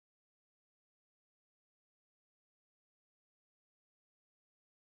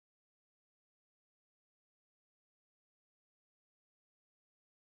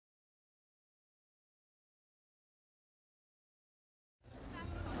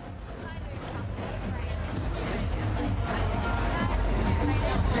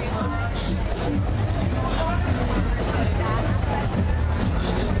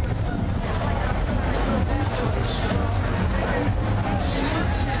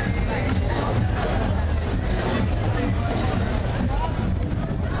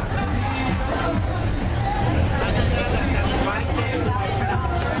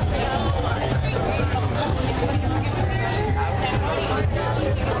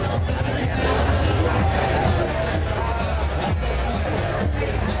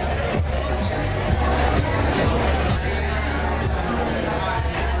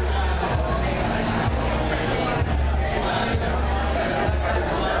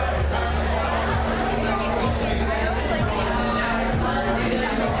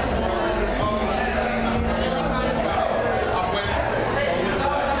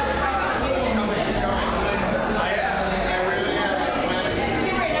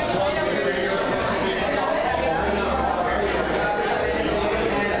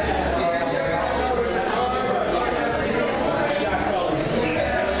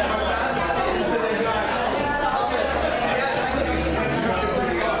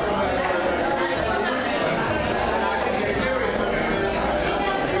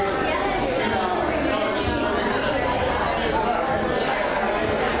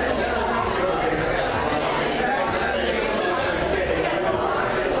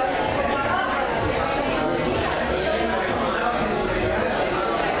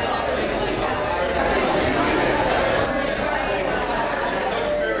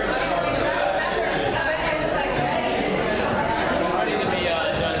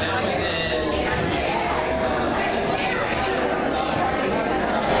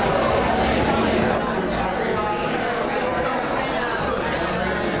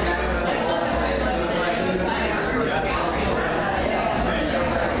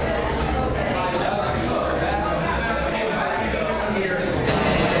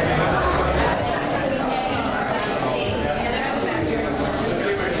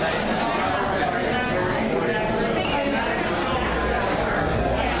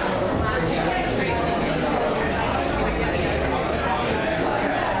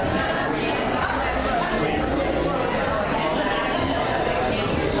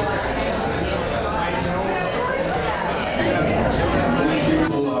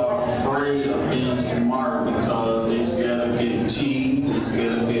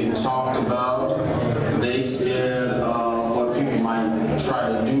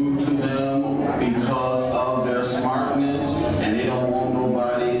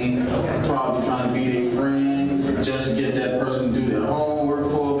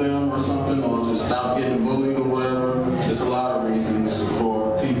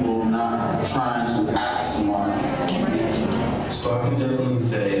definitely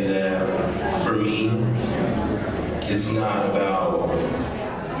say that for me, it's not about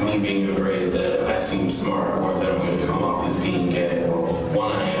me being afraid that I seem smart or that I'm going to come off as being gay. Well,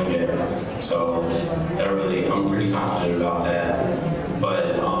 one, I am gay, so I'm pretty confident about that.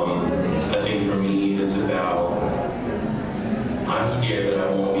 But I think for me, it's about I'm scared that I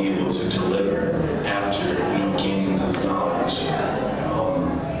won't be able to deliver after gaining this knowledge.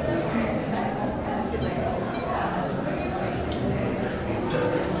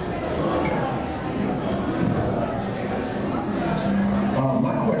 That's all I got.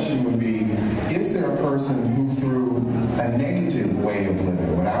 My question would be, is there a person who through a negative way of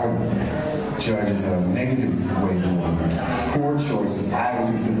living, what I would judge as a negative way of living, poor choices, I would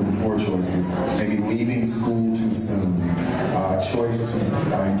consider them poor choices, maybe leaving school too soon, choice to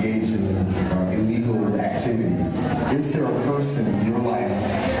engage in illegal activities. Is there a person in your life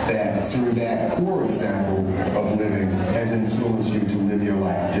that through that poor example of living has influenced you to live your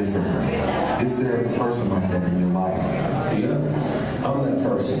life differently? Is there a person like that in your life? Yeah, I'm that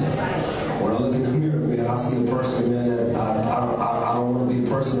person. When I look in the mirror, man, I see a person, man, that I don't want to be the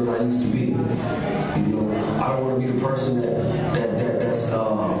person that I used to be. I don't want to be the person that's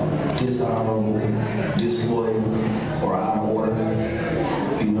dishonorable, disloyal, or out of order.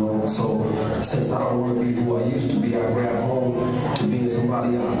 So since I don't want to be who I used to be, I grab home to being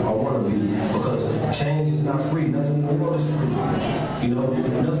somebody I want to be, because change is not free. Nothing in the world is free.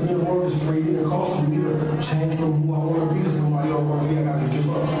 Nothing in the world is free. It didn't cost for me to change from who I want to be to somebody I want to be. I got to give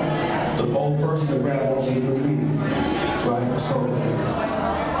up the old person to grab onto the new me. Right? So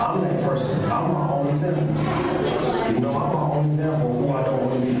I'm that person. I'm my own example. I'm my own example of who I don't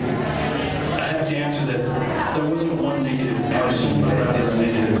want to be. I have to answer that there wasn't one negative person that I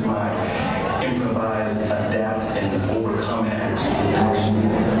dismissed as my improvise, adapt, and overcome attitude.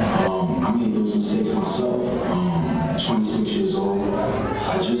 I made those mistakes myself. 26 years old.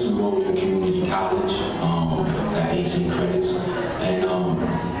 I just enrolled in community college. Got 18 credits. And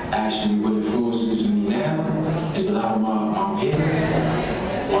actually what influences me now is a lot of my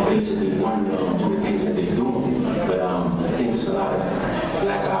parents are basically wanting to do the things that they're doing. But I think it's a lot of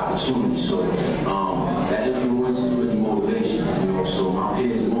lack of opportunity. So that influence is really motivation. So my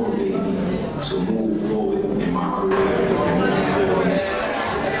peers motivate me to move forward.